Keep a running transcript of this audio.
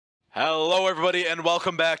Hello everybody and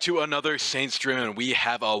welcome back to another Saints stream, and we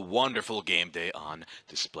have a wonderful game day on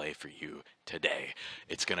display for you today.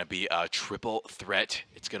 It's going to be a triple threat.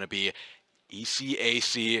 It's going to be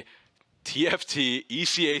ECAC, TFT,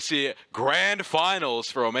 ECAC Grand Finals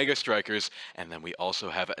for Omega Strikers, and then we also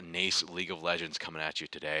have NACE League of Legends coming at you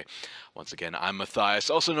today. Once again, I'm Matthias,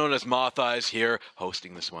 also known as Matthias, here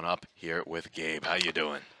hosting this one up here with Gabe. How you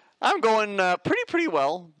doing? I'm going pretty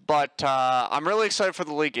well, but I'm really excited for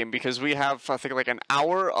the league game because we have, I think, like an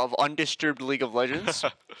hour of undisturbed League of Legends.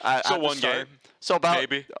 So one game? So about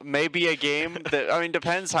maybe a game that, I mean,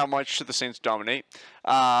 depends how much the Saints dominate.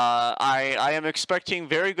 I am expecting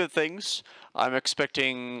very good things. I'm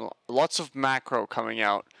expecting lots of macro coming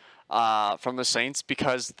out from the Saints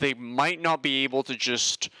because they might not be able to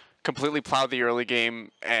just completely plow the early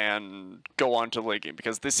game and go on to the late game,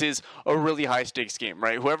 because this is a really high stakes game,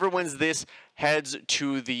 right? Whoever wins this heads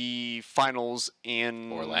to the finals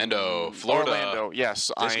in Orlando, Florida. Orlando,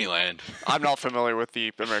 yes. Disneyland. I'm not familiar with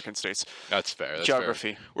the American states. That's fair. That's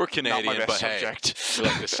Geography. Fair. We're Canadian, not my best but subject. hey, we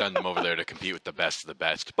like to send them over there to compete with the best of the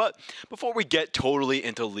best. But before we get totally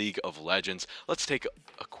into League of Legends, let's take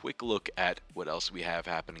a quick look at what else we have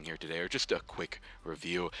happening here today, or just a quick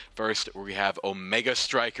review. First, we have Omega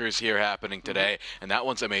Strikers here happening today, and that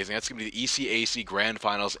one's amazing. That's going to be the ECAC Grand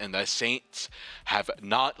Finals, and the Saints have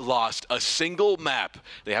not lost a single map.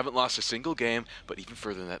 They haven't lost a single game, but even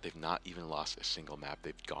further than that, they've not even lost a single map.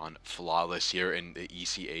 They've gone flawless here in the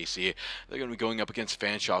ECAC. They're going to be going up against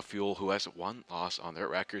Fanshawe Fuel, who has one loss on their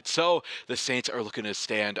record. So the Saints are looking to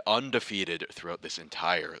stand undefeated throughout this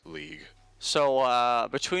entire league. So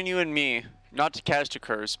between you and me, not to cast a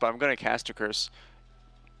curse, but I'm going to cast a curse.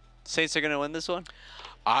 Saints are going to win this one?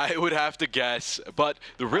 I would have to guess, but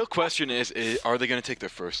the real question is are they going to take their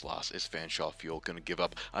first loss? Is Fanshawe Fuel going to give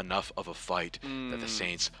up enough of a fight that the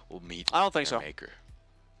Saints will meet I don't think so. maker?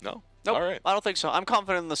 No? Nope, All right. I don't think so. I'm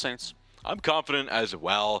confident in the Saints. I'm confident as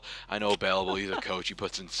well. I know Bellable, he's a coach. He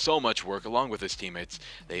puts in so much work along with his teammates.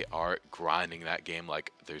 They are grinding that game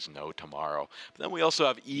like there's no tomorrow. But then we also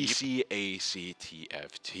have ECAC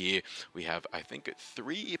TFT. We have, I think,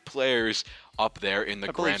 3 players up there in the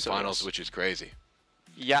Grand Finals, which is crazy.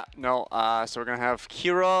 Yeah, no. So we're going to have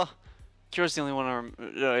Kira. Kira's the only one.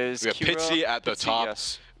 We have Pitsy at the top.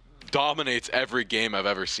 Yes. Dominates every game I've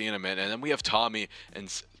ever seen him in. And then we have Tommy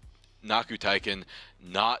and Nakutaiken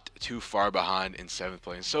not too far behind in 7th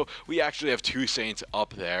place. So we actually have 2 Saints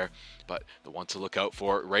up there, but the ones to look out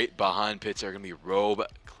for right behind Pitts are going to be Robe,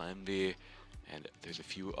 Clemby, and there's a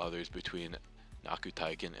few others between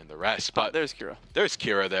Nakutaiken and the rest. But there's Kira. There's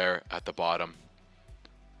Kira there at the bottom.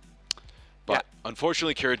 But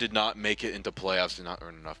unfortunately, Kira did not make it into playoffs, did not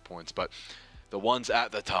earn enough points. But the ones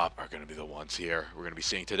at the top are going to be the ones here we're going to be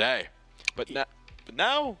seeing today. But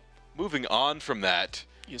now, moving on from that,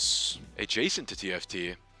 yes, adjacent to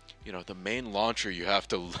TFT, you know, the main launcher you have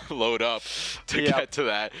to load up to get to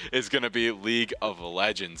that is going to be League of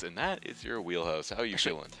Legends, and that is your wheelhouse. How are you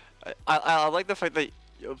feeling? I like the fact that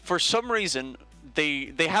for some reason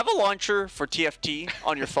they have a launcher for TFT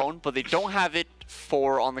on your phone, but they don't have it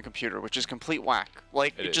for on the computer, which is complete whack.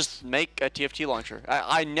 Like, just make a TFT launcher.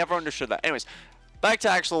 I never understood that. Anyways, back to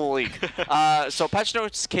actual League. So patch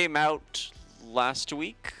notes came out last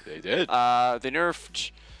week. They did. They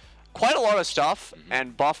nerfed quite a lot of stuff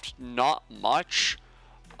and buffed not much.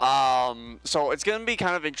 So it's going to be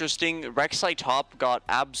kind of interesting. Rek'Sai top got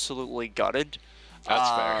absolutely gutted.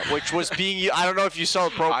 That's fair. Which was being, I don't know if you saw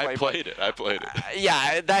the pro play. I played it.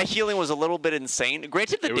 Yeah, that healing was a little bit insane.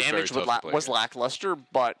 Granted, the damage was lackluster,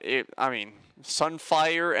 but I mean,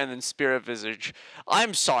 Sunfire and then Spirit Visage.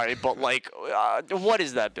 I'm sorry, but like, what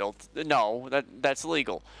is that build? No, that's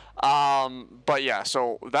illegal. But yeah,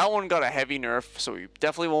 so that one got a heavy nerf, so we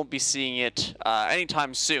definitely won't be seeing it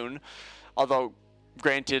anytime soon. Although,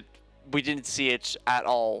 granted, we didn't see it at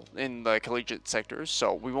all in the collegiate sectors,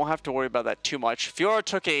 so we won't have to worry about that too much. Fiora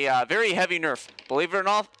took a very heavy nerf. Believe it or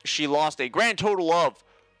not, she lost a grand total of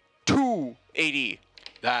 280.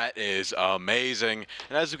 That is amazing.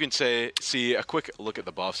 And as you can see a quick look at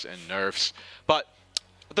the buffs and nerfs, but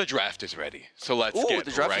the draft is ready. So let's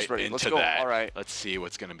get right into that. All right. Let's see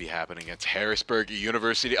what's going to be happening against Harrisburg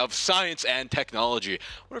University of Science and Technology.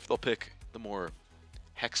 I wonder if they'll pick the more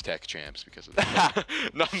Hextech champs because of that.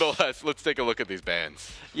 Nonetheless, let's take a look at these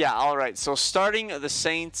bans. Yeah, all right. So starting the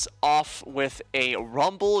Saints off with a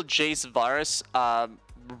Rumble Jace Virus.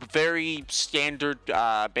 Very standard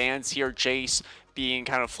bans here. Jace being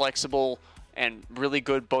kind of flexible and really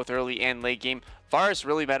good both early and late game. Varus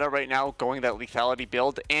really meta right now, going that lethality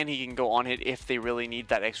build, and he can go on hit if they really need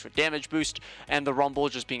that extra damage boost. And the Rumble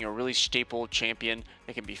just being a really staple champion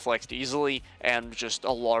that can be flexed easily and just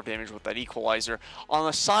a lot of damage with that equalizer. On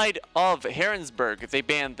the side of Harrisburg, they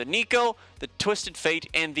banned the Nico, the Twisted Fate,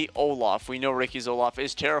 and the Olaf. We know Ricky's Olaf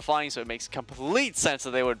is terrifying, so it makes complete sense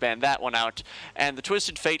that they would ban that one out. And the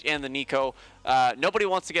Twisted Fate and the Nico, nobody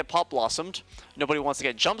wants to get pop blossomed. Nobody wants to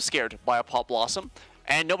get jump scared by a pop blossom.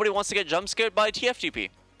 And nobody wants to get jump scared by TFTP.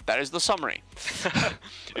 That is the summary.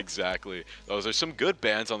 Exactly. Those are some good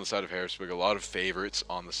bans on the side of Harrisburg. A lot of favorites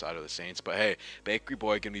on the side of the Saints. But hey, Bakery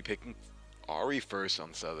Boy going to be picking Ari first on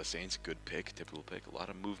the side of the Saints. Good pick, typical pick. A lot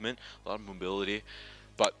of movement, a lot of mobility.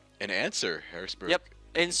 But an answer, Harrisburg. Yep.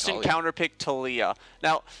 Instant counter pick Talia.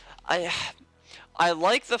 Now, I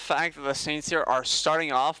like the fact that the Saints here are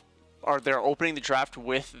starting off, or they're opening the draft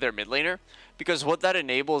with their mid laner. Because what that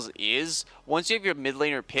enables is, once you have your mid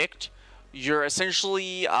laner picked, you're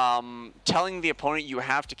essentially telling the opponent you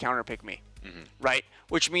have to counterpick me, right?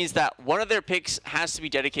 Which means that one of their picks has to be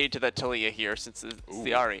dedicated to that Talia here, since it's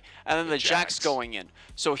the Ari. And then the Jax going in.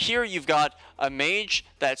 So here you've got a mage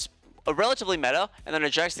that's a relatively meta, and then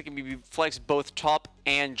a Jax that can be flexed both top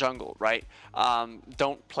and jungle, right?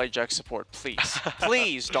 Don't play Jax support, please.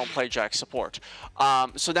 Please don't play Jax support.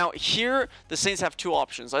 So now here, the Saints have two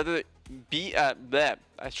options. Either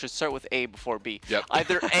I should start with A before B. Yep.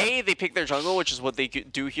 Either A, they pick their jungle, which is what they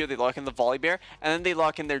do here. They lock in the Volley Bear, and then they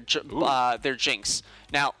lock in their Jinx.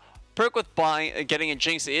 Now, perk with getting a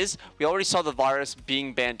Jinx is, we already saw the Varus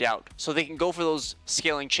being banned out. So they can go for those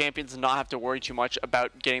scaling champions and not have to worry too much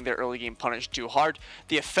about getting their early game punished too hard.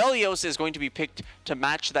 The Aphelios is going to be picked to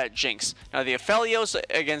match that Jinx. Now the Aphelios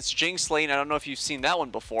against Jinx lane, I don't know if you've seen that one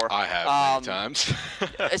before. I have many times.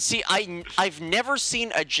 See, I've never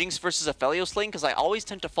seen a Jinx versus Aphelios lane because I always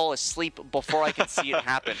tend to fall asleep before I can see it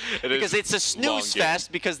happen. Because it's a snooze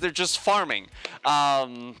fest because they're just farming.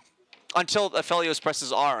 Until Aphelios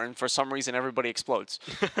presses R, and for some reason everybody explodes.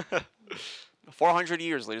 400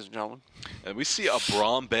 years, ladies and gentlemen. And we see a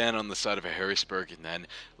Braum ban on the side of a Harrisburg, and then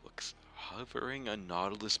looks hovering a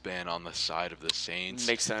Nautilus ban on the side of the Saints.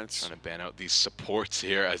 Makes sense. Trying to ban out these supports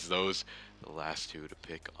here as those the last two to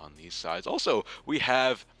pick on these sides. Also, we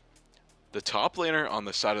have the top laner on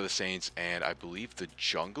the side of the Saints, and I believe the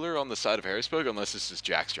jungler on the side of Harrisburg, unless this is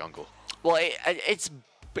Jack's jungle. Well,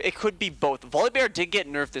 it could be both. Volibear did get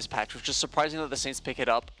nerfed this patch, which is surprising that the Saints pick it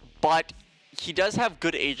up, but he does have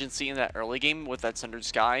good agency in that early game with that Sundered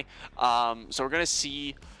Sky. So we're going to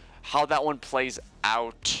see how that one plays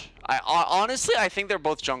out. Honestly, I think they're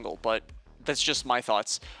both jungle, but that's just my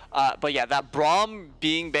thoughts. But yeah, that Braum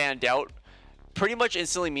being banned out pretty much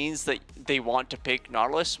instantly means that they want to pick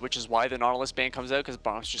Nautilus, which is why the Nautilus ban comes out, because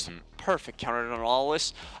Braum's just a perfect counter to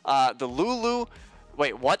Nautilus. The Lulu...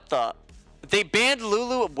 Wait, what the... They banned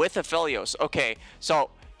Lulu with Aphelios. Okay, so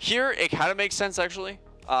here it kind of makes sense actually.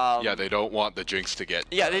 Yeah, they don't want the Jinx to get.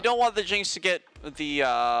 Yeah, they don't want the Jinx to get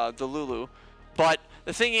the Lulu, but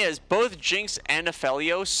the thing is, both Jinx and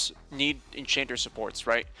Aphelios need Enchanter supports,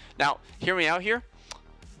 right? Now, hear me out here.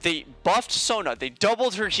 They buffed Sona. They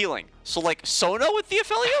doubled her healing. So like Sona with the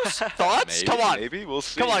Aphelios? Thoughts? Maybe, come on. Maybe we'll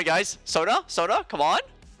see. Come on, guys. Sona, come on.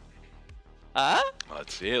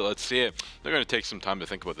 Let's see it. Let's see it. They're going to take some time to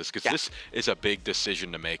think about this because this is a big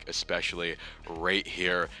decision to make, especially right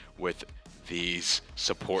here with these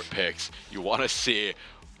support picks. You want to see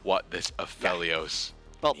what this Aphelios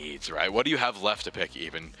needs, right? What do you have left to pick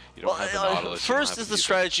even? You don't have the Nautilus. First is the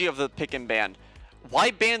strategy of the pick and ban.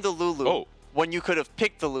 Why ban the Lulu when you could have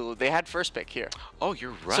picked the Lulu? They had first pick here. Oh,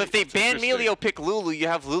 you're right. So if they ban Melio, pick Lulu, you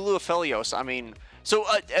have Lulu Aphelios. I mean, so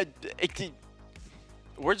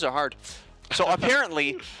words are hard. So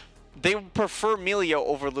apparently, they prefer Melio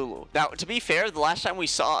over Lulu. Now, to be fair, the last time we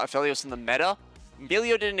saw Aphelios in the meta,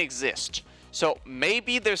 Melio didn't exist. So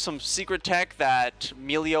maybe there's some secret tech that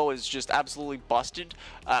Melio is just absolutely busted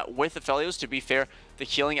with Aphelios. To be fair, the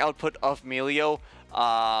healing output of Melio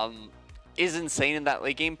is insane in that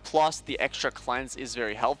late game. Plus, the extra cleanse is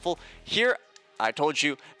very helpful. Here, I told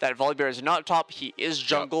you that Volibear is not top. He is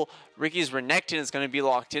jungle. Ricky's Renekton is going to be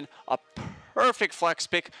locked in. A perfect flex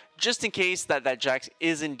pick just in case that Jax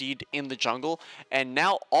is indeed in the jungle. And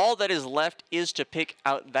now all that is left is to pick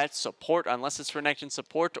out that support, unless it's Renekton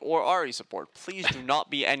support or Ari support. Please do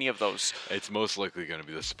not be any of those. It's most likely going to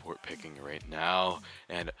be the support picking right now.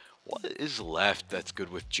 And what is left that's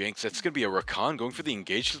good with Jinx? That's going to be a Rakan. Going for the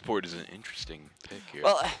engaged support is an interesting pick here.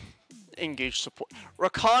 Well, engaged support.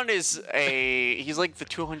 Rakan is he's like the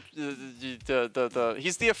 200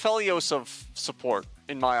 he's the Aphelios of support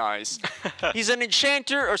in my eyes. He's an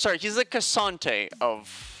enchanter, or sorry, he's a Cassante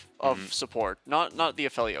of of support, not the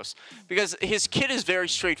Aphelios, because his kit is very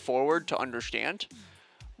straightforward to understand.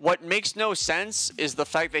 What makes no sense is the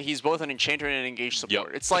fact that he's both an enchanter and an engaged support.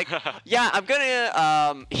 Yep. It's like, yeah, I'm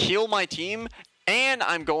gonna heal my team and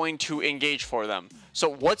I'm going to engage for them.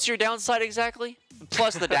 So what's your downside exactly?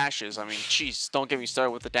 Plus the dashes. I mean, jeez, don't get me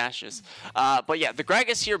started with the dashes. But yeah, the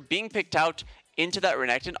Gragas here being picked out into that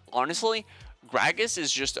Renekton. Honestly, Gragas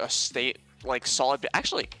is just a solid.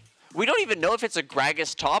 Actually, we don't even know if it's a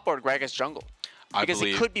Gragas top or a Gragas jungle. Because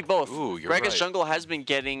it could be both. Ooh, you're Gragas right. jungle has been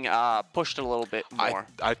getting pushed a little bit more.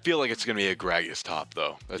 I feel like it's going to be a Gragas top,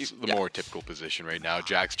 though. That's the more typical position right now.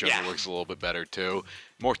 Jack's jungle works a little bit better, too.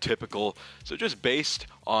 More typical. So just based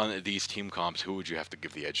on these team comps, who would you have to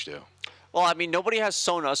give the edge to? Well, I mean, nobody has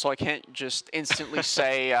Sona, so I can't just instantly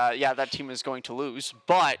say, yeah, that team is going to lose.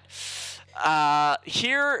 But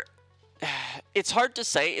here, it's hard to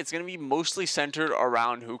say. It's going to be mostly centered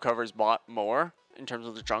around who covers bot more in terms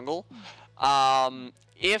of the jungle.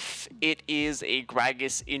 If it is a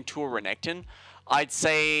Gragas into a Renekton, I'd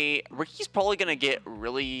say Ricky's probably going to get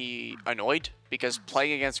really annoyed because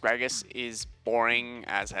playing against Gragas is boring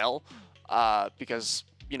as hell. Because,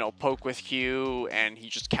 you know, poke with Q and he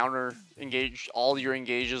just counter engage all your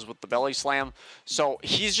engages with the belly slam. So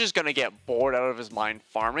he's just going to get bored out of his mind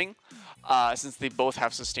farming since they both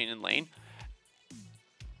have sustain in lane.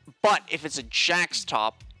 But if it's a Jax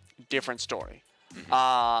top, different story.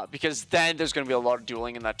 Because then there's going to be a lot of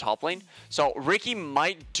dueling in that top lane. So Ricky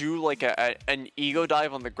might do like an ego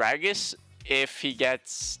dive on the Gragas if he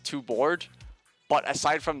gets too bored. But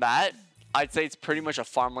aside from that, I'd say it's pretty much a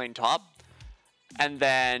farm lane top. And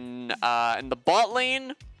then in the bot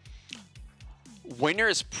lane, winner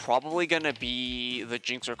is probably going to be the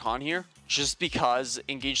Jinx or Khan here. Just because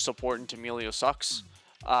engaged support into Emilio sucks.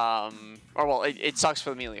 Well, it sucks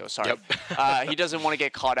for Emilio, sorry. Yep. He doesn't want to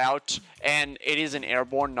get caught out, and it is an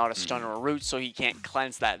airborne, not a stun or a root, so he can't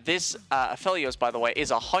cleanse that. This Aphelios, by the way,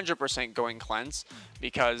 is 100% going cleanse,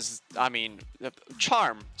 because, I mean,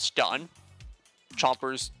 charm, stun,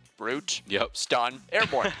 chompers, root, stun,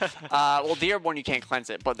 airborne. Well, the airborne, you can't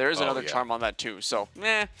cleanse it, but there is another charm on that too, so,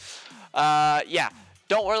 yeah,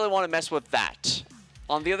 don't really want to mess with that.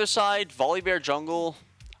 On the other side, Volibear jungle.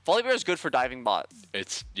 Volibear is good for diving bot.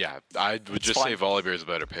 I would just say Volibear is a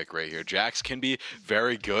better pick right here. Jax can be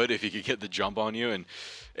very good if he could get the jump on you, and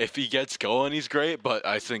if he gets going, he's great, but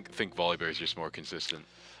I think Volibear is just more consistent.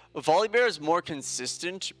 Volibear is more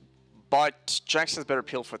consistent, but Jax has better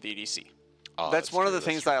peel for the ADC. That's one of the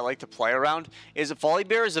things that I like to play around, is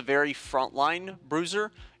Volibear is a very frontline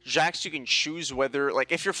bruiser. Jax, you can choose whether,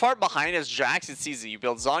 like, if you're far behind as Jax, it's easy. You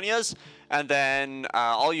build Zhonya's, and then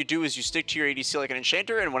all you do is you stick to your ADC like an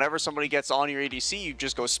enchanter, and whenever somebody gets on your ADC, you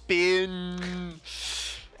just go spin,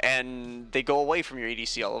 and they go away from your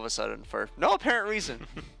ADC all of a sudden for no apparent reason.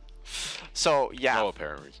 So, yeah. No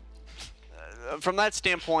apparent reason. From that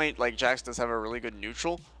standpoint, like, Jax does have a really good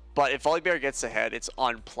neutral, but if Volibear gets ahead, it's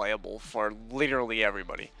unplayable for literally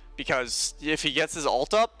everybody. Because if he gets his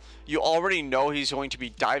ult up, you already know he's going to be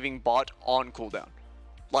diving bot on cooldown.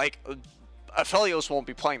 Like, Aphelios won't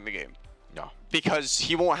be playing the game. No. Because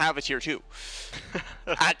he won't have a tier 2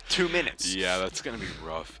 at 2 minutes. Yeah, that's going to be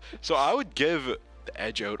rough. So I would give the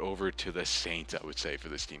edge out over to the Saints, I would say, for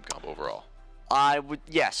this team comp overall.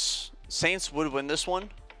 Yes. Saints would win this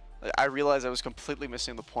one. I realized I was completely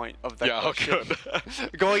missing the point of that question.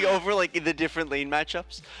 Going over like the different lane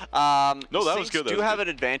matchups. No, that was good. Saints do have an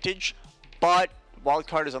advantage, but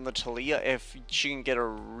wildcard is on the Talia if she can get a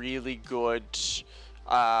really good.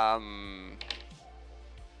 I'm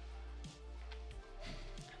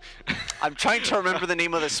trying to remember the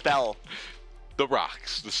name of the spell. The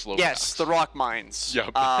rocks, the slow. Yes, rocks. the rock mines.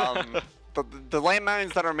 Yep. The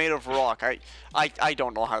landmines that are made of rock, I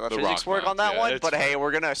don't know how the physics work on that one, but hey,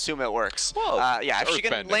 we're gonna assume it works. Well, yeah, if she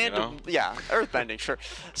can land, you know? earthbending, sure.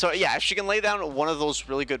 So yeah, if she can lay down one of those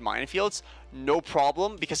really good minefields, no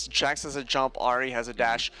problem, because Jax has a jump, Ahri has a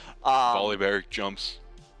dash. Volibear jumps.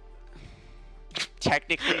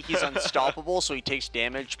 Technically, he's unstoppable, so he takes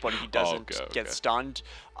damage, but he doesn't get stunned.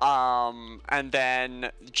 And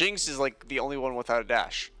then Jinx is like the only one without a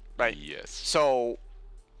dash, right? Yes. So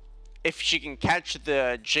if she can catch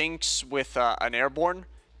the Jinx with an airborne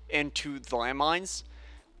into the landmines,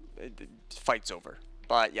 fight's over.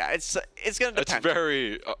 But yeah, it's gonna depend.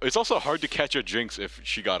 It's also hard to catch a Jinx if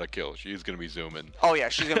she got a kill. She's gonna be zooming. Oh yeah,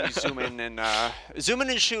 she's gonna be zooming and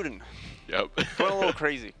shooting. Yep. Going a little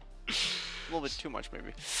crazy. A little bit too much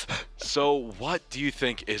maybe. So what do you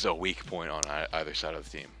think is a weak point on either side of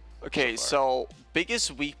the team? Okay, so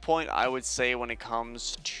biggest weak point I would say when it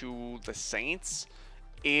comes to the Saints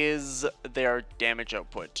is their damage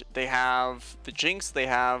output. They have the Jinx, they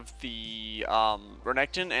have the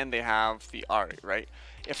Renekton, and they have the Ahri, right?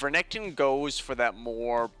 If Renekton goes for that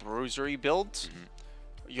more bruisery build,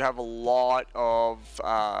 you have a lot of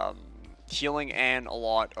healing and a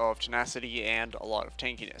lot of tenacity and a lot of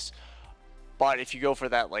tankiness. But if you go for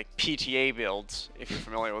that like PTA build, if you're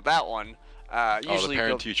familiar with that one, usually the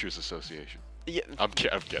Parent Teachers Association. Yeah. I'm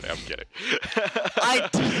kidding.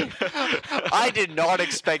 I did not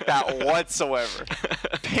expect that whatsoever.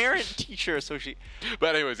 Parent-teacher association.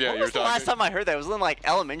 But anyways, yeah, when was the last time I heard that? It was in like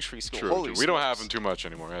elementary school. True. We don't have them too much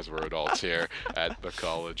anymore as we're adults here at the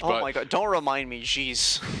college. Oh my god, don't remind me,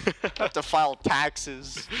 jeez. I have to file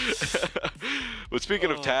taxes. But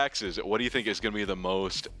speaking of taxes, what do you think is going to be the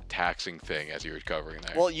most taxing thing as you're covering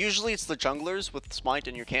there? Well, usually it's the junglers with Smite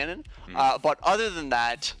and your cannon. But other than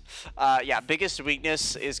that, yeah, biggest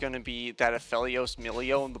weakness is going to be that Aphelios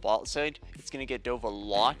Milio on the bot side. It's going to get dove a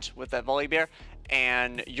lot with that Volibear,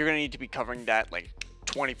 and you're going to need to be covering that like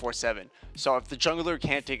 24/7. So if the jungler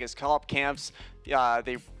can't take his co-op camps,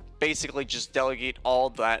 they basically just delegate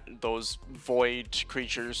all those void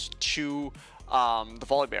creatures to the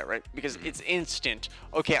Volibear, right? Because it's instant.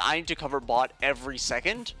 Okay, I need to cover bot every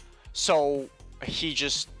second, so he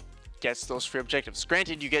just gets those free objectives.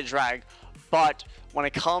 Granted, you get drag, but when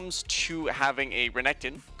it comes to having a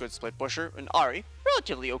Renekton, good split pusher, an Ahri,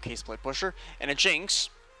 relatively okay split pusher, and a Jinx,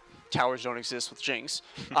 towers don't exist with Jinx,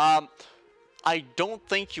 I don't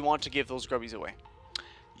think you want to give those grubbies away.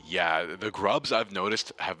 Yeah, the grubs I've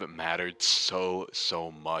noticed haven't mattered so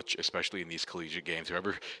much, especially in these collegiate games.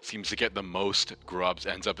 Whoever seems to get the most grubs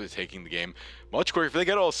ends up taking the game much quicker. If they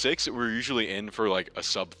get all 6, we're usually in for like a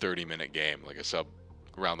sub 30-minute game, like a sub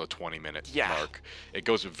around the 20-minute mark. It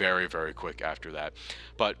goes very, very quick after that.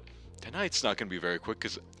 But tonight's not going to be very quick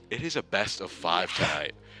because it is a best of 5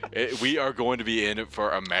 tonight. We are going to be in for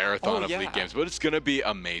a marathon of league games, but it's going to be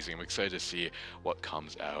amazing. I'm excited to see what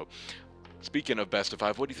comes out. Speaking of best of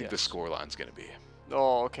 5, what do you think the scoreline's going to be?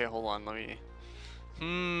 Oh, okay, hold on, let me...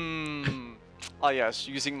 Ah, yes,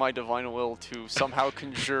 using my divine will to somehow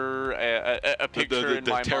conjure a picture in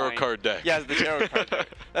my mind. The tarot card deck. Yeah, the tarot card deck.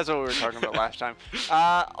 That's what we were talking about last time.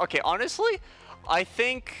 Okay, honestly, I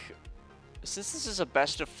think since this is a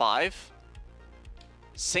best of 5,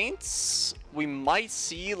 Saints, we might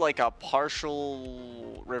see like a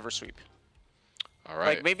partial river sweep. All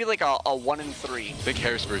right. Like maybe like a 1 in 3. I think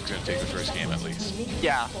Harrisburg's going to take the first game at least.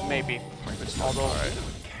 Yeah, maybe. Although,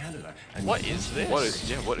 what is this?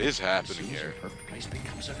 What is happening here?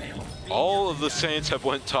 All of the Saints have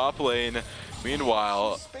went top lane.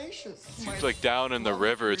 Meanwhile, seems like down in the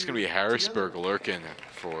river, it's going to be Harrisburg lurking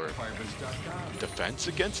for defense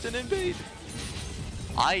against an invade.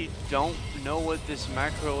 I don't know what this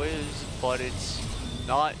macro is, but it's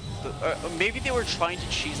not. Maybe they were trying to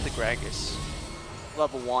cheese the Gragas.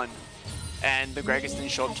 Level 1, and the Gragas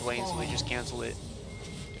didn't show up to lane, so they just canceled it.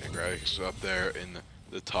 Yeah, Gragas up there in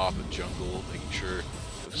the top of jungle, making sure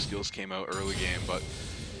those skills came out early game, but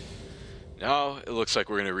now it looks like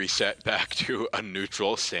we're going to reset back to a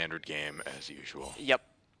neutral standard game as usual. Yep.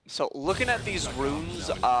 So looking at these runes,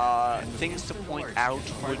 things to point out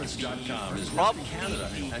would be probably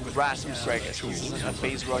the Grasp Gragas. This isn't a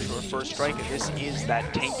phase rush or a first strike. This is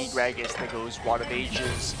that tanky Gragas that goes Rod of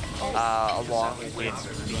Ages along with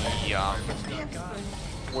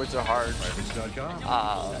the Words Are Hard.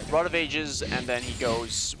 Rod of Ages, and then he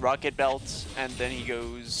goes Rocket Belt, and then he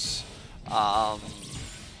goes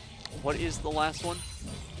what is the last one?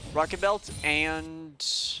 Rocket Belt and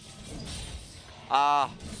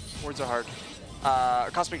Words Are Hard.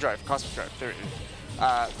 Cosmic Drive. There it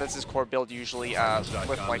is. That's his core build usually,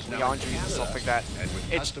 with like Leandries and stuff like that.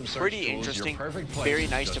 It's pretty interesting, very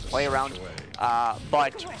nice to play around,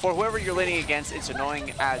 but for whoever you're laning against, it's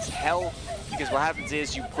annoying as hell, because what happens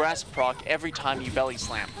is you grasp proc every time you belly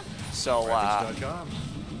slam. So,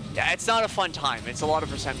 yeah, it's not a fun time. It's a lot of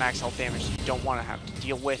percent max health damage you don't want to have to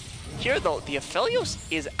deal with. Here, though, the Aphelios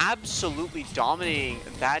is absolutely dominating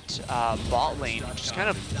that bot lane, just kind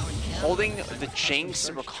of holding the Jinx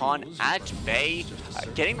Rakan at bay,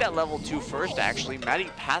 getting that level 2 first, actually. Maddie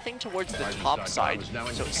pathing towards the top side,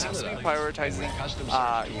 so it seems to be prioritizing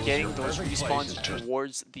getting those respawns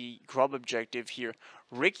towards the grub objective here.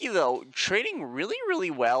 Ricky, though, trading really,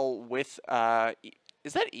 really well with,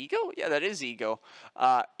 is that Ego? Yeah, that is Ego,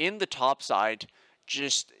 in the top side.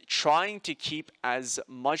 Just trying to keep as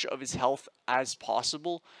much of his health as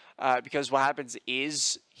possible, because what happens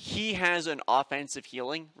is he has an offensive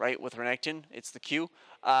healing, right, with Renekton, it's the Q,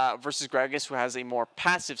 versus Gragas, who has a more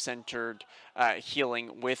passive-centered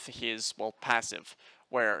healing with his, well, passive,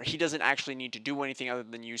 where he doesn't actually need to do anything other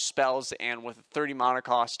than use spells, and with a 30 mana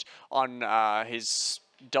cost on his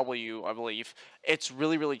W, I believe, it's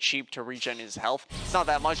really, really cheap to regen his health. It's not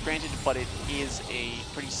that much, granted, but it is a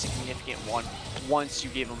pretty significant one once you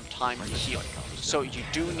give him time to heal. So you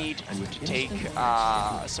do need to take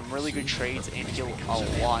some really good trades and heal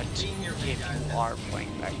a lot if you are playing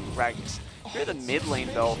Gragas. Here in the mid lane,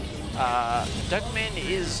 though, Duckman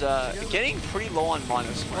is getting pretty low on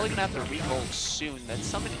mana, so we're really going to have to recall soon. That's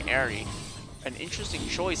Summon Airy. An interesting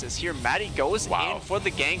choice as here Maddie goes in for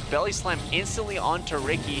the gank, belly slam instantly onto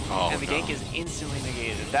Ricky, and the gank is instantly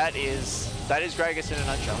negated. That is Gragas in a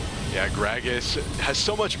nutshell. Yeah, Gragas has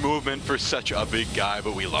so much movement for such a big guy,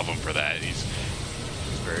 but we love him for that. He's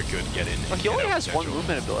very good at getting. Well, he only has one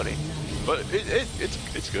movement ability, but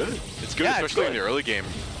it's good. It's good, yeah, especially in the early game.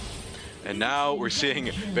 And now we're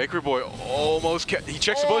seeing Bakery Boy almost he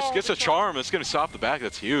checks the bush, gets a charm. It's going to stop the back.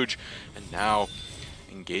 That's huge. And now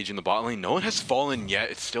engaging the bot lane. No one has fallen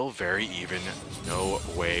yet. It's still very even. No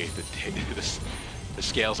way the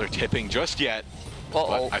scales are tipping just yet.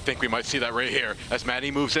 But I think we might see that right here as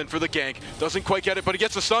Maddie moves in for the gank. Doesn't quite get it, but he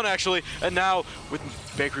gets the stun actually. And now with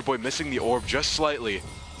Bakery Boy missing the orb just slightly,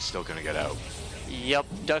 he's still going to get out. Yep,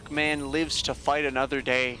 Duckman lives to fight another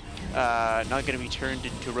day. Not going to be turned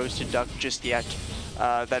into roasted duck just yet.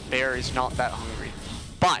 That bear is not that hungry.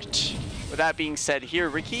 But with that being said here,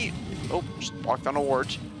 Ricky, just walked on a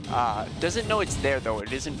ward. Doesn't know it's there though,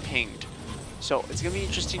 it isn't pinged. So it's going to be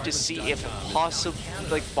interesting to see if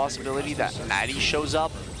possibility that Maddie shows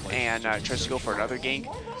up and tries to go for another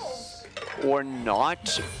gank or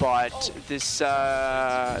not. But this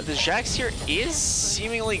Jax here is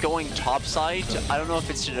seemingly going top side. I don't know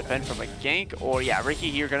if it's to defend from a gank or yeah,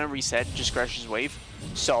 Ricky here going to reset, just crashes wave.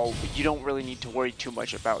 So you don't really need to worry too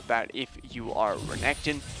much about that if you are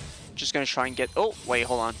Renekton. Just going to try and get, oh wait,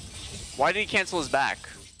 hold on. Why did he cancel his back?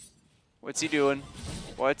 What's he doing?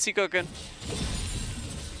 What's he cooking?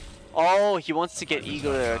 Oh, he wants to get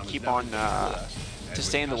Ego to keep on, to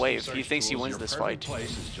stay in the wave. He thinks he wins this fight.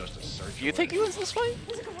 Do you think he wins this fight?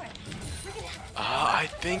 I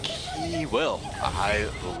think he will. I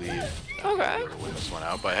believe okay. We'll win this one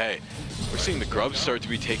out. But hey, we're seeing the grubs start to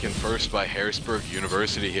be taken first by Harrisburg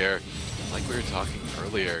University here. Like we were talking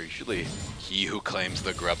earlier, usually he who claims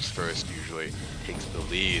the grubs first usually takes the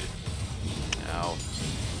lead. Now,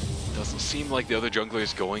 doesn't seem like the other jungler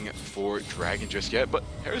is going for Dragon just yet, but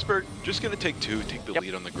Harrisburg just going to take the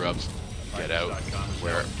lead on the grubs, get out,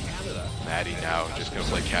 where Maddie now just going to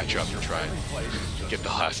play catch up and try and get the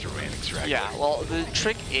last remaining Dragon. Yeah, well, the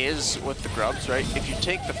trick is with the grubs, right? If you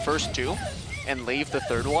take the first two and leave the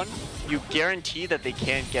third one, you guarantee that they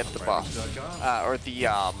can't get the buff, or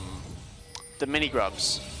the mini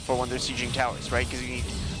grubs for when they're sieging towers, right? Because you need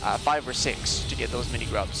 5 or 6 to get those mini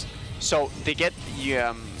grubs. So they get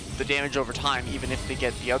the damage over time, even if they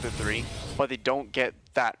get the other 3, but they don't get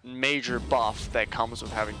that major buff that comes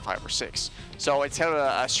with having 5 or 6. So it's kind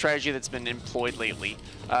of a strategy that's been employed lately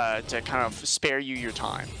to kind of spare you your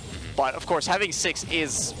time. But of course, having 6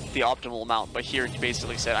 is the optimal amount. But here he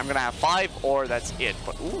basically said, I'm going to have 5 or that's it.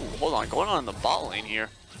 But ooh, hold on, going on in the bot lane here.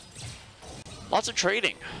 Lots of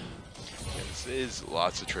trading. This is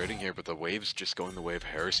lots of trading here, but the wave's just going the way of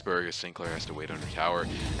Harrisburg as St. Clair has to wait under tower.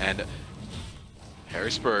 And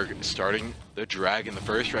Harrisburg starting the dragon, the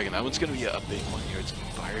first dragon. That one's going to be a big one here. It's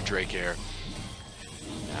Fire Drake here.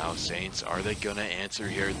 Now Saints, are they going to answer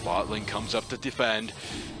here? The bot lane comes up to defend.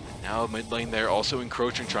 Now mid lane there also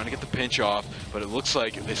encroaching, trying to get the pinch off, but it looks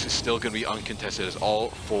like this is still going to be uncontested as all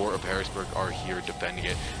 4 of Harrisburg are here defending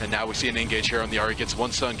it. And now we see an engage here on the Ahri, gets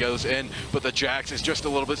one stun, goes in, but the Jax is just a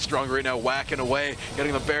little bit stronger right now, whacking away,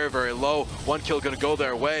 getting them very, very low. 1 kill going to go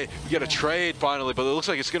their way. We get a trade finally, but it looks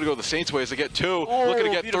like it's going to go the Saints' way as they get 2,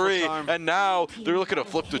 looking to get 3, and now they're looking to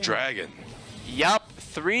flip the dragon. Yup,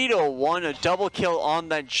 3-1, a double kill on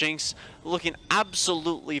that Jinx, looking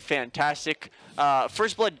absolutely fantastic.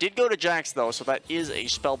 First blood did go to Jax though, so that is a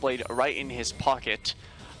Spellblade right in his pocket.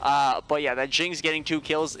 But yeah, that Jinx getting 2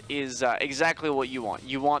 kills is exactly what you want.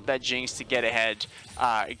 You want that Jinx to get ahead,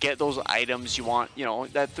 get those items. You want, you know,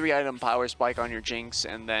 that 3-item power spike on your Jinx,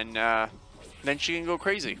 and then she can go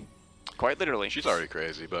crazy. Quite literally. She's already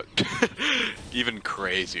crazy, but even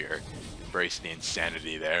crazier. Embrace the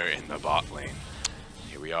insanity there in the bot lane.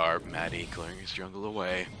 Here we are, Maddie clearing his jungle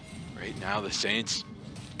away. Right now, the Saints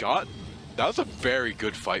got... That was a very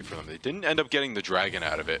good fight for them. They didn't end up getting the dragon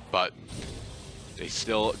out of it, but they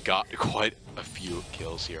still got quite a few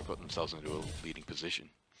kills here, put themselves into a leading position.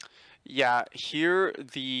 Yeah, here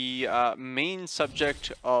the main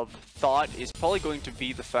subject of thought is probably going to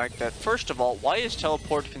be the fact that, first of all, why is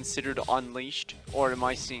teleport considered unleashed, or am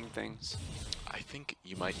I seeing things? I think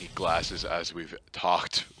you might need glasses, as we've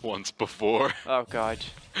talked once before. Oh, God.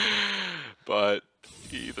 But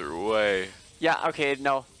either way. Yeah, okay,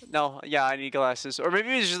 no, yeah, I need glasses. Or maybe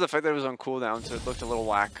it's just the fact that it was on cooldown, so it looked a little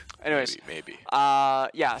whack. Anyways. Maybe.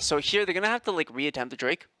 Yeah, so here they're going to have to, like, reattempt the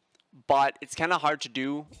Drake. But it's kind of hard to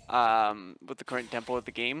do with the current tempo of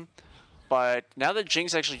the game. But now that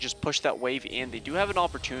Jinx actually just pushed that wave in, they do have an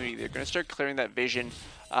opportunity. They're going to start clearing that vision.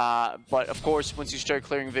 But of course, once you start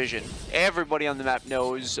clearing vision, everybody on the map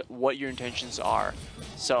knows what your intentions are.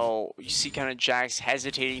 So you see kind of Jax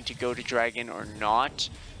hesitating to go to Dragon or not.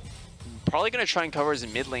 Probably going to try and cover his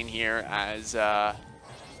mid lane here, as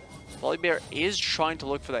Volibear is trying to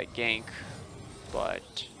look for that gank.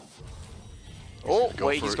 But... oh,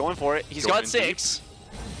 wait, he's going for it. He's got 6.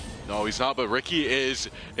 No, he's not, but Ricky is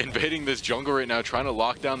invading this jungle right now, trying to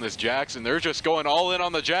lock down this Jax, and they're just going all in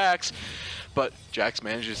on the Jax. But Jax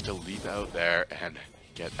manages to leap out there and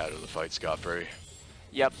get out of the fight scot-free.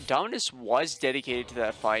 Yep, Dominus was dedicated to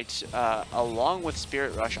that fight, along with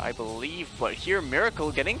Spirit Rush, I believe. But here,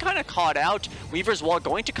 Miracle getting kind of caught out. Weaver's Wall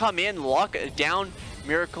going to come in, lock down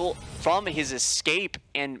Miracle from his escape,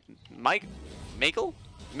 and Michael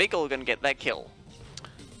gonna get that kill.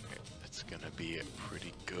 That's gonna be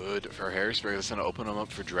pretty good for Harrisburg. That's gonna open him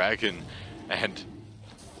up for Dragon. And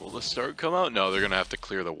will the start come out? No, they're gonna have to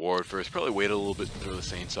clear the ward first. Probably wait a little bit to throw the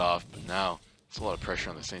Saints off, but now it's a lot of pressure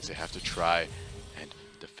on the Saints. They have to try and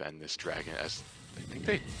defend this Dragon, as I think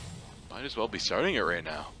they might as well be starting it right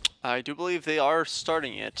now. I do believe they are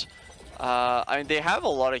starting it. I mean, they have a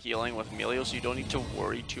lot of healing with Emilio, so you don't need to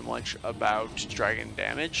worry too much about Dragon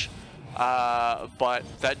damage. But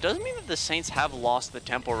that doesn't mean that the Saints have lost the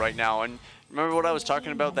tempo right now. And remember what I was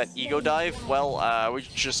talking about, that ego dive? Well, we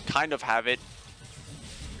just kind of have it.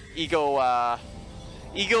 Ego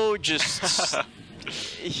just...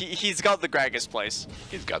 he's got the Gragas place.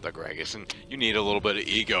 He's got the Gragas, and you need a little bit of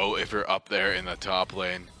ego if you're up there in the top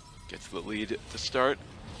lane. Gets the lead to start,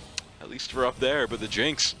 at least for up there. But the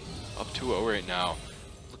Jinx, up 2-0 right now.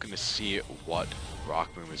 Looking to see what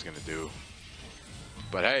Rockmoon is going to do.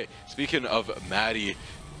 But hey, speaking of Maddie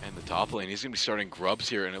and the top lane, he's going to be starting Grubs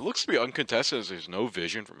here, and it looks to be uncontested as there's no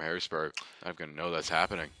vision from Harrisburg. I'm going to know that's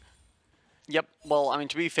happening. Yep, well, I mean,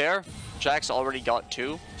 to be fair, Jax already got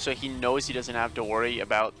 2, so he knows he doesn't have to worry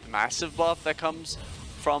about the massive buff that comes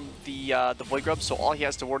from the Void Grub, so all he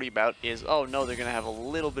has to worry about is, oh no, they're going to have a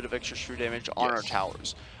little bit of extra shrew damage on our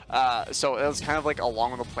towers. So it was kind of like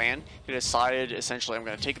along with the plan. He decided, essentially, I'm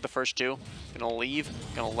going to take the first 2, going to leave,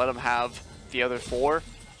 going to let him have the other 4.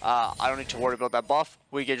 I don't need to worry about that buff.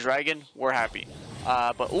 We get Dragon, we're happy.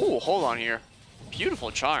 But, ooh, hold on here.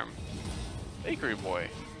 Beautiful charm. Bakery Boy.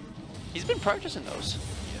 He's been practicing those.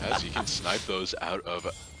 Yes, he can snipe those out of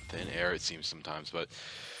thin air, it seems sometimes. But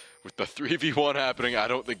with the 3v1 happening, I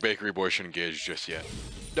don't think Bakery Boy should engage just yet.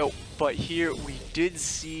 No, but here we did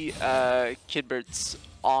see Kidbert's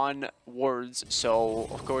on wards. So,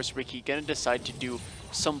 of course, Ricky gonna decide to do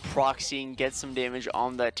some proxying, get some damage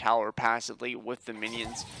on that tower passively with the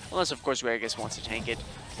minions. Unless, of course, Gragas wants to tank it,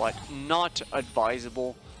 but not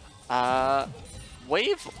advisable.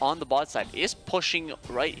 Wave on the bot side is pushing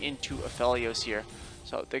right into Aphelios here.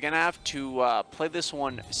 So they're going to have to play this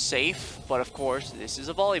one safe, but of course, this is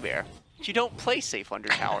a Volibear. You don't play safe under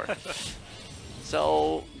tower.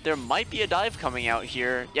 So there might be a dive coming out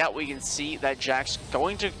here. Yeah, we can see that Jax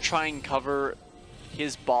going to try and cover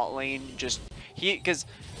his bot lane. Because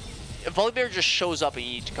Volibear just shows up and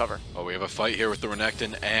you need to cover. Oh, we have a fight here with the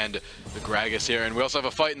Renekton and the Gragas here, and we also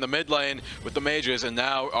have a fight in the mid lane with the mages, and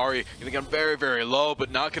now Ari gonna get very, very low, but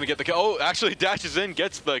not gonna get the kill. Oh, actually dashes in,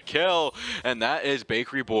 gets the kill, and that is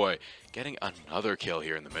Bakery Boy getting another kill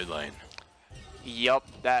here in the mid lane. Yup,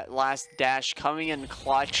 that last dash coming in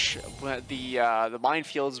clutch. The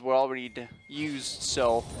minefields were already used,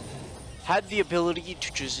 so had the ability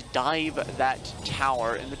to just dive that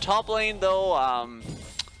tower. In the top lane, though,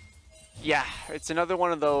 yeah, it's another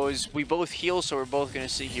one of those, we both heal, so we're both going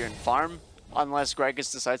to sit here and farm, unless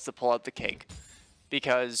Gragas decides to pull out the keg.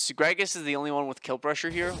 Because Gragas is the only one with kill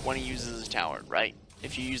pressure here when he uses his tower, right?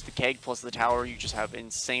 If you use the keg plus the tower, you just have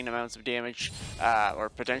insane amounts of damage, or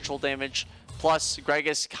potential damage. Plus,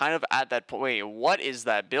 Gragas kind of at that point, wait, what is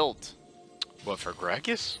that build? What, for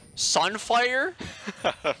Gragas? Sunfire?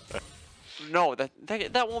 No,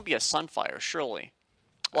 that won't be a Sunfire, surely.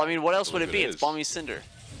 Well, I mean, what else would it be? It's Balmy Cinder.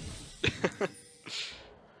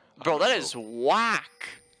 Bro, that is whack.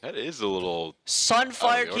 That is a little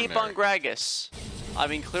Sunfire keep on Gragas. I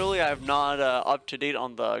mean, clearly I'm not up to date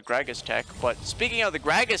on the Gragas tech, but speaking of the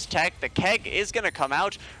Gragas tech, the keg is going to come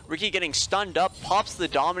out. Ricky getting stunned up, pops the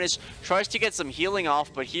Dominus, tries to get some healing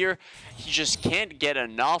off, but here he just can't get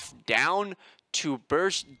enough down to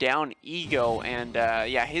burst down Ego, and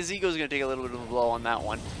yeah, his Ego is going to take a little bit of a blow on that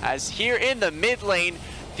one. As here in the mid lane,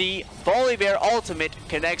 the Volibear ultimate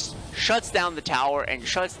connects, shuts down the tower, and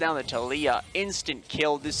shuts down the Taliyah. Instant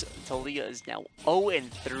kill. This Taliyah is now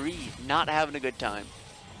 0-3, not having a good time.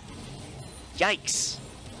 Yikes.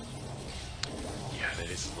 Yeah, that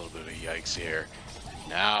is a little bit of a yikes here.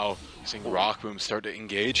 Now, seeing Rock Boom start to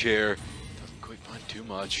engage here. Doesn't quite find too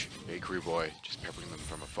much. Bakery Boy just peppering them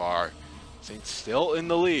from afar. Saints still in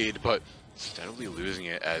the lead, but steadily losing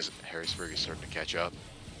it as Harrisburg is starting to catch up.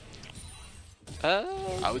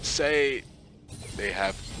 I would say they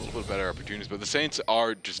have a little bit better opportunities, but the Saints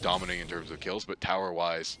are just dominating in terms of kills, but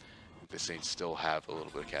tower-wise, the Saints still have a little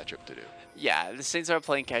bit of catch-up to do. Yeah, the Saints are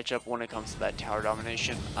playing catch-up when it comes to that tower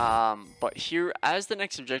domination. But here, as the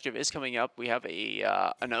next objective is coming up, we have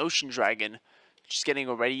an Ocean Dragon just getting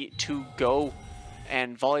ready to go.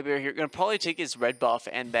 And Volibear here going to probably take his red buff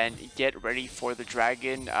and then get ready for the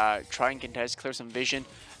dragon. Try and contest, clear some vision.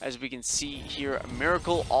 As we can see here,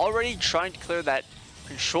 Miracle already trying to clear that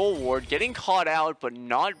control ward, getting caught out, but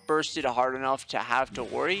not bursted hard enough to have to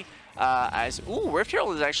worry. Rift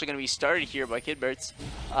Herald is actually going to be started here by Kidberts.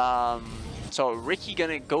 So Ricky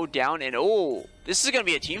going to go down, and this is going to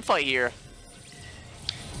be a team fight here.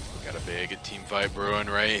 Got a big team fight brewing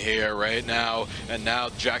right here, right now. And now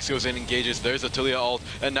Jax goes in, engages. There's a Taliyah ult.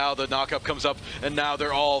 And now the knockup comes up. And now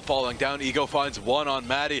they're all falling down. Ego finds one on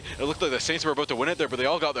Maddie. It looked like the Saints were about to win it there, but they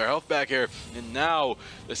all got their health back here. And now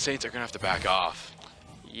the Saints are going to have to back off.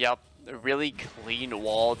 Yep, a really clean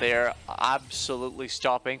wall there. Absolutely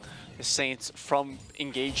stopping the Saints from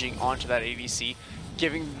engaging onto that ADC.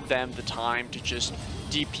 Giving them the time to just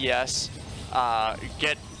DPS,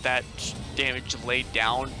 get that damage laid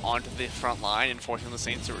down onto the front line and forcing the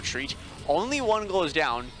Saints to retreat. Only one goes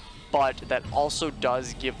down, but that also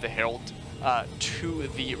does give the Herald to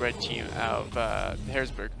the red team of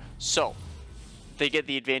Harrisburg. So they get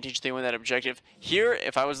the advantage, they win that objective. Here,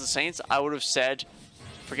 if I was the Saints, I would have said,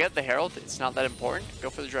 forget the Herald, it's not that important, go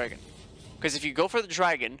for the Dragon. Because if you go for the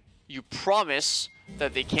Dragon, you promise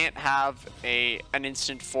that they can't have an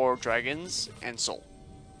instant for Dragons and Soul.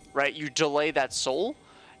 Right? You delay that Soul,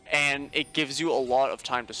 and it gives you a lot of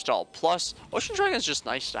time to stall. Plus, Ocean Dragon is just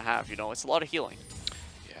nice to have, you know, it's a lot of healing.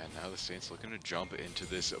 Yeah, now the Saints looking to jump into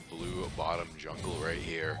this blue bottom jungle right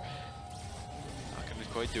here. Not going to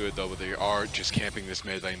quite do it though, but they are just camping this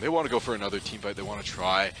mid lane. They want to go for another team fight. They want to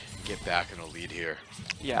try and get back in a lead here.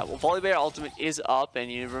 Yeah, well, Volibear ultimate is up,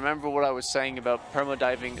 and you remember what I was saying about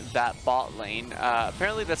perma-diving that bot lane.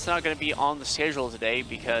 Apparently that's not going to be on the schedule today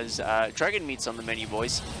because Dragon Meat's on the menu,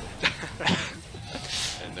 boys.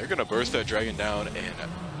 And they're going to burst that Dragon down in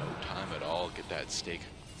no time at all. Get that steak,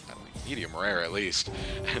 medium rare at least.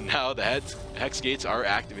 And now the Hex Gates are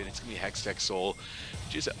activated. It's going to be Hex Tech Soul,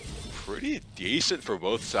 which is pretty decent for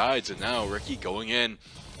both sides. And now Ricky going in,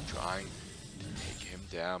 trying to take him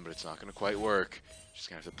down, but it's not going to quite work. Just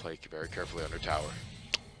going to have to play very carefully under tower.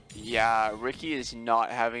 Yeah, Ricky is not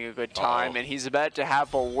having a good time, and he's about to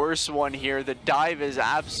have a worse one here. The dive is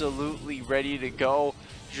absolutely ready to go.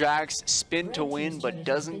 Jax spin to win, but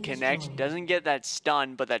doesn't connect, doesn't get that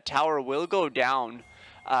stun, but that tower will go down.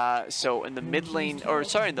 So in the mid lane, or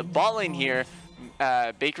sorry, in the bot lane here,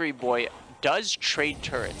 Bakery Boy does trade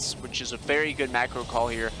turrets, which is a very good macro call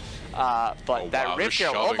here. But that Rift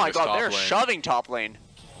Herald, oh my god, they're shoving top lane.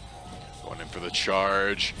 Going in for the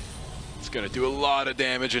charge. It's going to do a lot of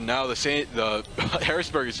damage, and now the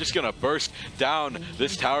Harrisburg is just going to burst down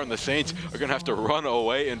this tower, and the Saints are going to have to run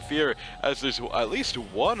away in fear as there's at least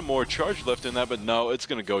one more charge left in that, but no, it's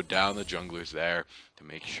going to go down. The jungler's there to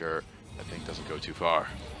make sure that thing doesn't go too far.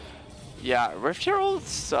 Yeah, Rift Herald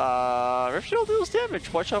deals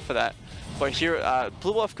damage. Watch out for that. But here,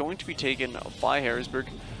 blue buff going to be taken by Harrisburg.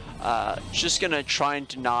 Just gonna try and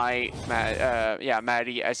deny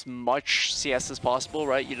Maddie as much CS as possible,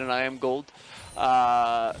 right? You deny him gold.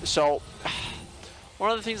 So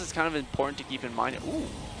one of the things that's kind of important to keep in mind.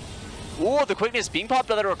 Ooh, the quickness being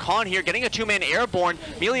popped out of Rakan here, getting a two-man airborne.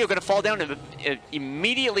 Melio gonna fall down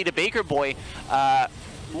immediately to Baker Boy.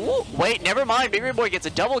 Ooh, wait, never mind. Bakery Boy gets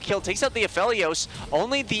a double kill, takes out the Aphelios.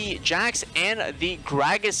 Only the Jax and the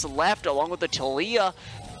Gragas left, along with the Taliyah.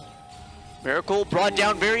 Miracle brought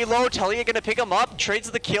down very low. Taliyah gonna pick him up, trades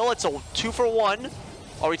the kill. It's a 2-for-1.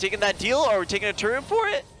 Are we taking that deal, or are we taking a turret for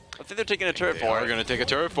it? I think they're taking a turret for it. They're gonna take a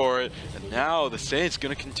turret for it. And now the Saints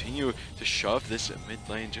gonna continue to shove this mid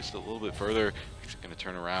lane just a little bit further. He's gonna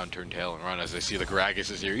turn around, turn tail, and run as they see the Gragas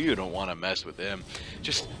is here. You don't want to mess with him.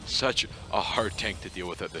 Just such a hard tank to deal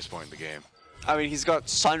with at this point in the game. I mean, he's got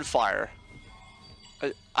Sunfire.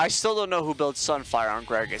 I still don't know who built Sunfire on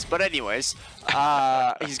Gragas, but anyways,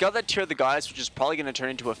 he's got that Tear of the Goddess, which is probably going to turn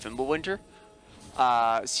into a Fimbulwinter,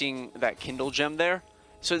 seeing that Kindle Gem there.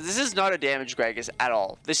 So this is not a damage Gragas at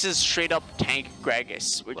all. This is straight up tank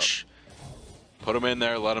Gragas, which... Put him in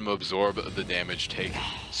there, let him absorb the damage, take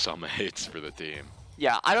some hits for the team.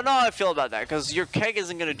 Yeah, I don't know how I feel about that, because your Keg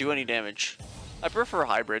isn't going to do any damage. I prefer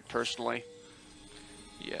Hybrid, personally.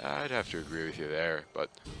 Yeah, I'd have to agree with you there, but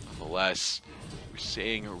nonetheless, we're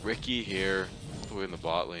seeing Ricky here, all the way in the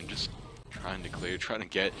bot lane, just trying to clear, trying to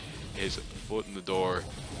get his foot in the door.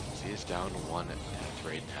 He is down to 1 death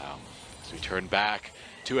right now. So we turn back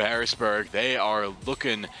to Harrisburg. They are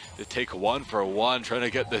looking to take 1-for-1, trying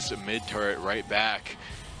to get this mid turret right back.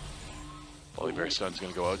 Volibear Stun's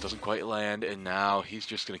going to go out, doesn't quite land, and now he's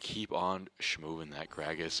just going to keep on schmoving. That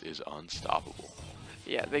Gragas is unstoppable.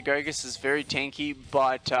 Yeah, the Gragas is very tanky,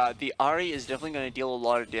 but the Ahri is definitely going to deal a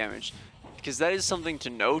lot of damage. Because that is something to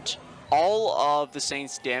note. All of the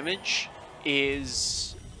Saints' damage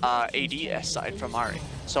is AD aside from Ahri.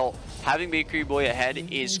 So having Bakery Boy ahead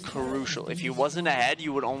is crucial. If he wasn't ahead,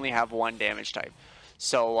 you would only have 1 damage type.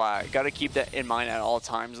 So got to keep that in mind at all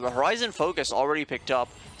times. The Horizon Focus already picked up.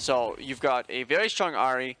 So you've got a very strong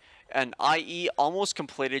Ahri. An IE almost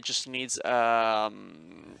completed, just needs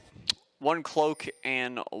 1 cloak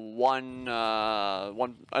and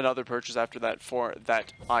another purchase after that for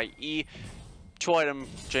that IE. 2-item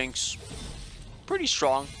Jinx, pretty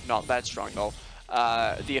strong, not that strong though.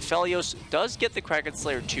 The Aphelios does get the Kraken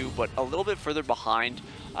Slayer too, but a little bit further behind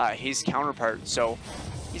his counterpart, so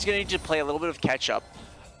he's going to need to play a little bit of catch up.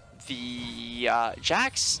 The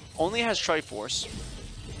Jax only has Triforce,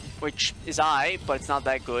 which is but it's not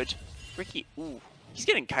that good. Ricky, ooh, he's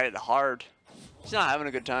getting kited hard. He's not having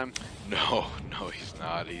a good time. No, he's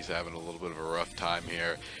not. He's having a little bit of a rough time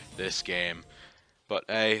here this game. But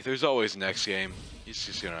hey, there's always next game. He's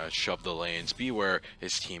just going to shove the lanes, be where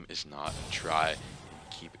his team is not, and try and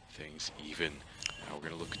keep things even. Now we're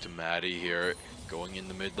going to look to Maddie here, going in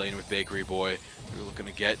the mid lane with Bakery Boy. We're looking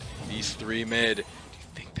to get these 3 mid. Do you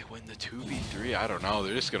think they win the 2v3? I don't know.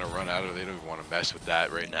 They're just going to run out of it. They don't even want to mess with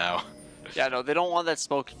that right now. Yeah, no, they don't want that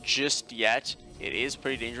smoke just yet. It is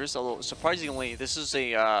pretty dangerous, although surprisingly, this is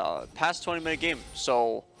a past 20-minute game,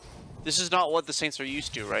 so this is not what the Saints are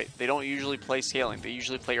used to, right? They don't usually play scaling. They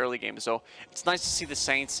usually play early game, so it's nice to see the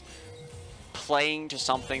Saints playing to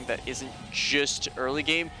something that isn't just early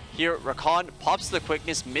game. Here, Rakan pops the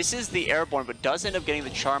quickness, misses the airborne, but does end up getting the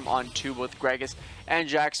charm onto both Gragas and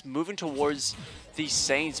Jax, moving towards the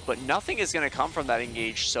Saints, but nothing is going to come from that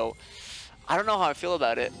engage, so I don't know how I feel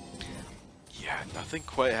about it. Yeah, nothing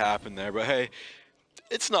quite happened there, but hey,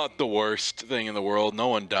 it's not the worst thing in the world. No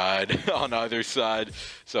one died on either side,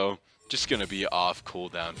 so just going to be off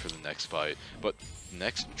cooldown for the next fight. But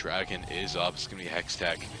next dragon is up. It's going to be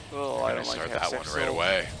Hextech. Oh, I don't like start that one right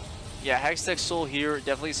away. Yeah, Hextech Soul here,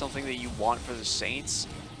 definitely something that you want for the Saints,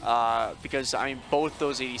 because, I mean, both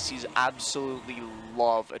those ADCs absolutely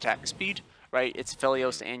love attack speed, right? It's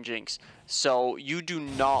Aphelios and Jinx. So you do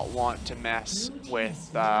not want to mess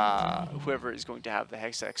with whoever is going to have the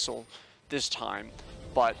Hextech Soul this time.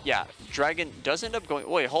 But yeah, Dragon does end up going...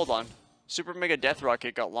 Wait, hold on. Super Mega Death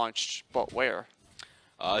Rocket got launched, but where?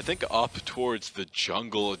 I think up towards the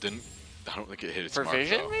jungle. It didn't... I don't think it hit its mark, for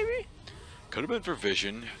Vision, though. maybe? Could have been for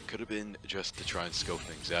Vision. Could have been just to try and scope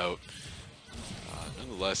things out.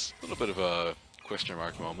 Nonetheless, a little bit of a question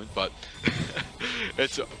mark moment, but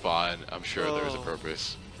it's fine. I'm sure there was a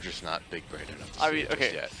purpose. We're just not big brain enough to see it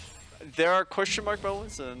just yet. There are question mark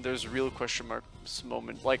moments and there's real question marks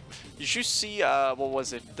moment. Like, did you see what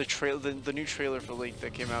was it? The new trailer for League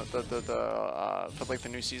that came out for like the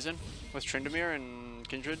new season with Tryndamere and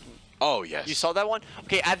Kindred? Oh yes. You saw that one?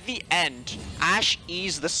 Okay, at the end, Ashe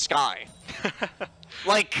ease the sky.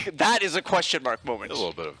 Like, that is a question mark moment. A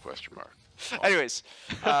little bit of a question mark. Anyways,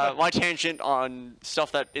 my tangent on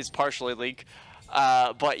stuff that is partially League.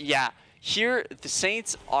 But yeah, here the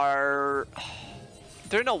Saints are...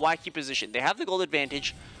 They're in a wacky position. They have the gold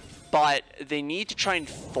advantage, but they need to try and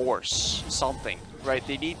force something, right?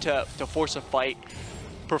 They need to force a fight,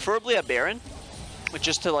 preferably a Baron,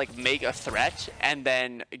 just to like make a threat and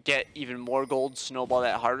then get even more gold, snowball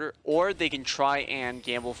that harder, or they can try and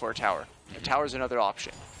gamble for a tower. A tower is another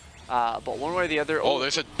option. But one way or the other... Oh,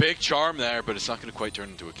 there's a big charm there, but it's not going to quite turn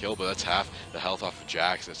into a kill, but that's half the health off of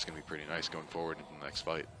Jax. That's going to be pretty nice going forward into the next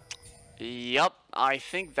fight. Yep, I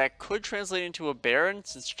think that could translate into a Baron,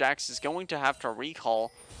 since Jax is going to have to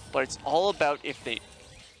recall, but it's all about if they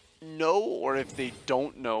know or if they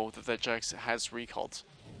don't know that Jax has recalled.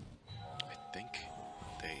 I think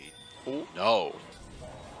they know.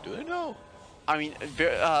 Do they know? I mean,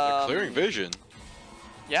 they're clearing Vision.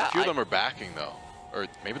 Yeah, a few of them are backing, though. Or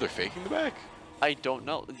maybe they're faking the back? I don't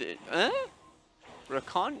know.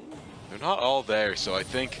 Rakan? They're not all there, so I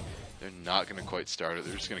think they're not going to quite start it.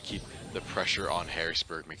 They're just going to keep the pressure on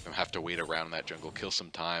Harrisburg, make them have to wait around in that jungle, kill some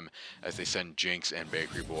time as they send Jinx and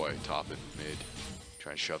Bakery Boy top and mid,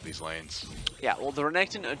 trying to shove these lanes. Yeah, well, the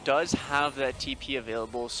Renekton does have that TP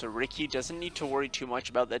available, so Ricky doesn't need to worry too much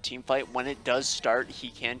about that team fight. When it does start, he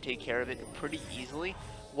can take care of it pretty easily.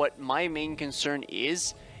 What my main concern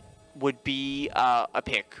would be a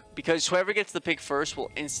pick, because whoever gets the pick first will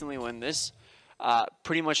instantly win this.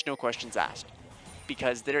 Pretty much no questions asked,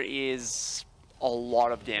 because there is a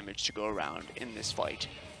lot of damage to go around in this fight.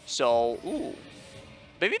 So, ooh,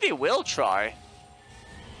 maybe they will try.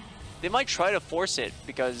 They might try to force it,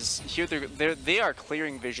 because here they are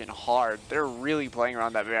clearing vision hard. They're really playing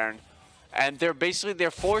around that Baron, and they're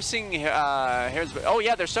forcing Harrisburg. Oh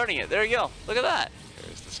yeah, they're starting it. There you go. Look at that.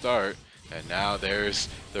 There's the start. And now there's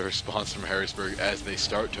the response from Harrisburg as they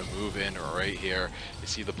start to move in right here. You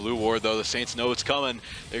see the blue ward, though. The Saints know it's coming.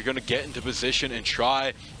 They're going to get into position and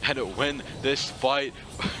try and win this fight.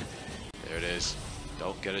 There it is.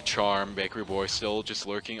 Don't get a charm. Bakery Boy still just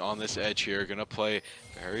lurking on this edge here. Going to play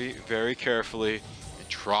very, very carefully and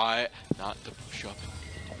try not to push up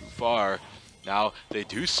too far. Now, they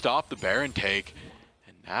do stop the Baron take.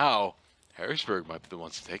 And now, Harrisburg might be the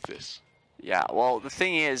ones to take this. Yeah, well, the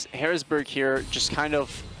thing is, Harrisburg here just kind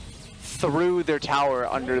of threw their tower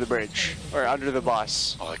under the bridge, or under the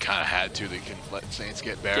bus. Oh, they kind of had to. They can let Saints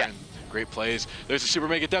get Baron. Yeah. Great plays. There's a Super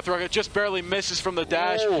Mega Death Rocket. Just barely misses from the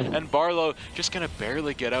dash. Whoa. And Barlow just going to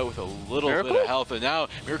barely get out with a little bit of health. And now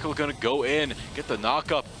Miracle going to go in, get the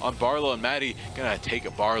knock up on Barlow, and Maddie going to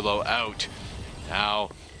take Barlow out. Now,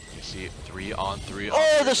 you see 3-on-3.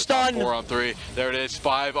 Oh, the stun! 4-on-3. There it is.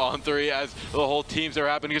 5-on-3 as the whole teams are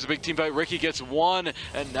happening. It's a big team fight. Ricky gets one,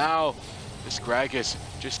 and now this Gragas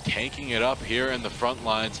just tanking it up here in the front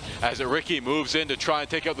lines as Ricky moves in to try and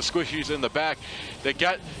take out the squishies in the back. They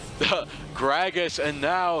get the Gragas, and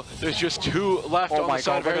now there's just two left on the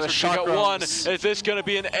side of Harrisburg. We got one. Is this going to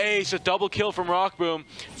be an ace? A double kill from Rockboom.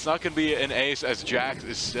 It's not going to be an ace as Jax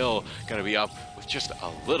is still going to be up with just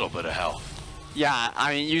a little bit of health. Yeah,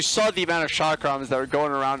 I mean, you saw the amount of chakras that were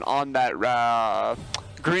going around on that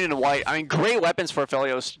green and white. I mean, great weapons for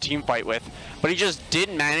Philios to team fight with, but he just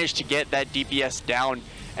didn't manage to get that DPS down.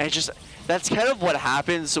 And it's just, that's kind of what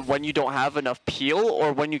happens when you don't have enough peel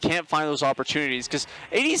or when you can't find those opportunities, because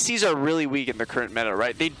ADCs are really weak in the current meta,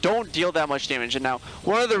 right? They don't deal that much damage. And now,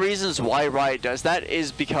 one of the reasons why Riot does that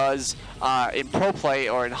is because in pro play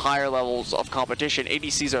or in higher levels of competition,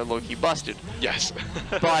 ADCs are low-key busted. Yes.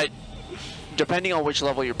 But depending on which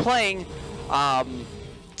level you're playing,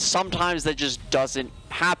 sometimes that just doesn't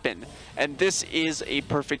happen. And this is a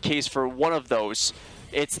perfect case for one of those.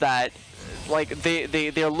 It's that, like,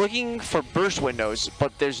 they're looking for burst windows,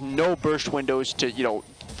 but there's no burst windows to, you know,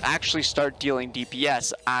 actually start dealing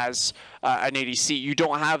DPS as an ADC. You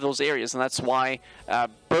don't have those areas, and that's why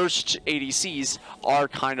burst ADCs are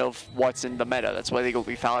kind of what's in the meta. That's why they go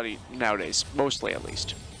lethality nowadays, mostly at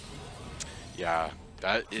least. Yeah,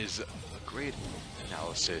 that is great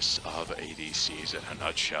analysis of ADCs in a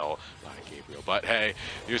nutshell by Gabriel. But hey,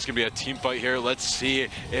 there's going to be a team fight here. Let's see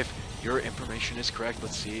if your information is correct.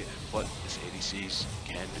 Let's see what this ADCs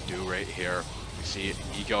can do right here. We see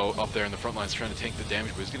Ego up there in the front lines trying to tank the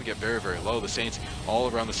damage, but he's going to get very, very low. The Saints all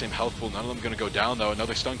around the same health pool. None of them going to go down, though.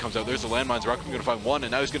 Another stun comes out. There's the landmines. Rockman going to find one, and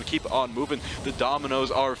now he's going to keep on moving. The dominoes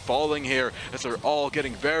are falling here as they're all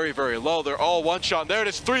getting very, very low. They're all one-shot. There it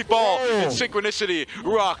is. 3-ball in synchronicity.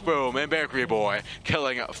 Rockboom and Bakery Boy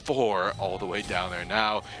killing 4 all the way down there.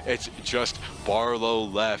 Now it's just Barlow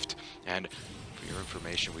left. And for your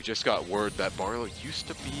information, we just got word that Barlow used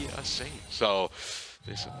to be a Saint. So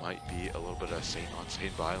this might be a little bit of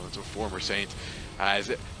Saint-on-Saint violence, or former Saint,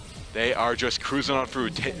 as they are just cruising on through,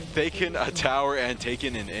 taking a tower and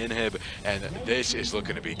taking an inhib, and this is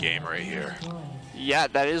looking to be game right here. Yeah,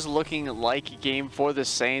 that is looking like a game for the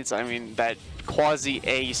Saints. I mean, that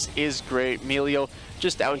quasi-ace is great. Melio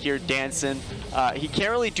just out here dancing. He can't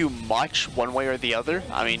really do much one way or the other.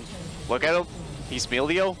 I mean, look at him. He's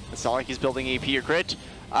Melio. It's not like he's building AP or crit.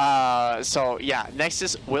 So yeah,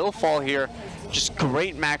 Nexus will fall here. Just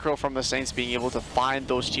great macro from the Saints being able to find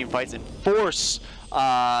those team fights and force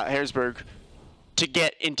Harrisburg to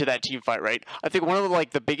get into that team fight, right? I think one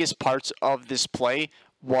of the biggest parts of this play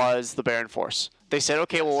was the Baron force. They said,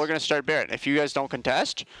 okay, well, we're going to start Baron. If you guys don't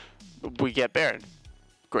contest, we get Baron.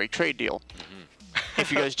 Great trade deal. If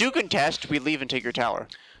you guys do contest, we leave and take your tower.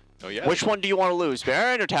 Oh, yeah. Which one do you want to lose,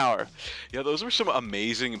 Baron or Tower? Yeah, those were some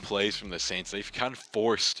amazing plays from the Saints. They've kind of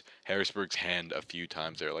forced Harrisburg's hand a few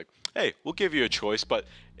times. They're like, hey, we'll give you a choice, but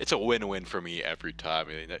it's a win-win for me every time.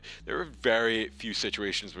 I mean, there were very few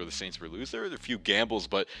situations where the Saints were losing. There were a few gambles,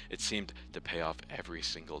 but it seemed to pay off every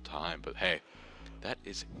single time. But hey, that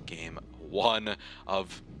is game 1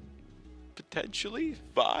 of potentially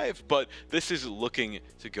 5, but this is looking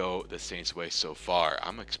to go the Saints' way so far.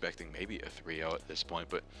 I'm expecting maybe a 3-0 at this point,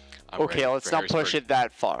 but I'm okay, let's not push it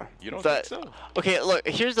that far. You don't think so? Okay, look,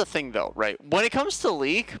 here's the thing though, right? When it comes to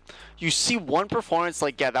League, you see one performance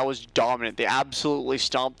like, yeah, that was dominant. They absolutely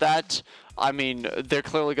stomped that. I mean, they're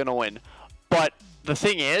clearly going to win. But the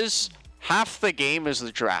thing is, half the game is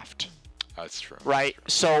the draft. That's true. Right?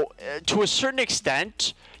 So, to a certain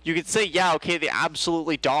extent, you could say, yeah, okay, they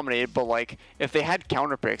absolutely dominated, but, like, if they had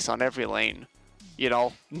counter picks on every lane, you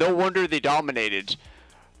know, no wonder they dominated.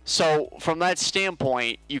 So, from that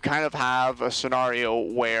standpoint, you kind of have a scenario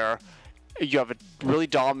where you have a really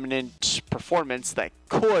dominant performance that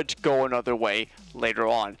could go another way later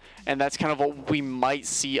on. And that's kind of what we might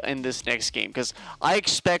see in this next game, because I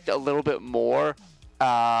expect a little bit more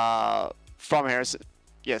from Harrison.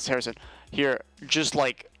 Yes, Harrison. Here, just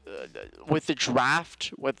like with the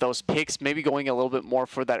draft, with those picks, maybe going a little bit more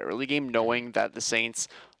for that early game, knowing that the Saints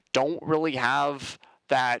don't really have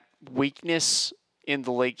that weakness in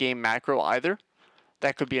the late game macro either.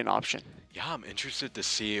 That could be an option. Yeah, I'm interested to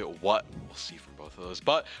see what we'll see from both of those.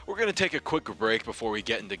 But we're going to take a quick break before we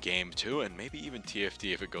get into game 2 and maybe even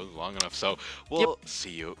TFT if it goes long enough. So we'll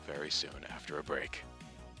see you very soon after a break.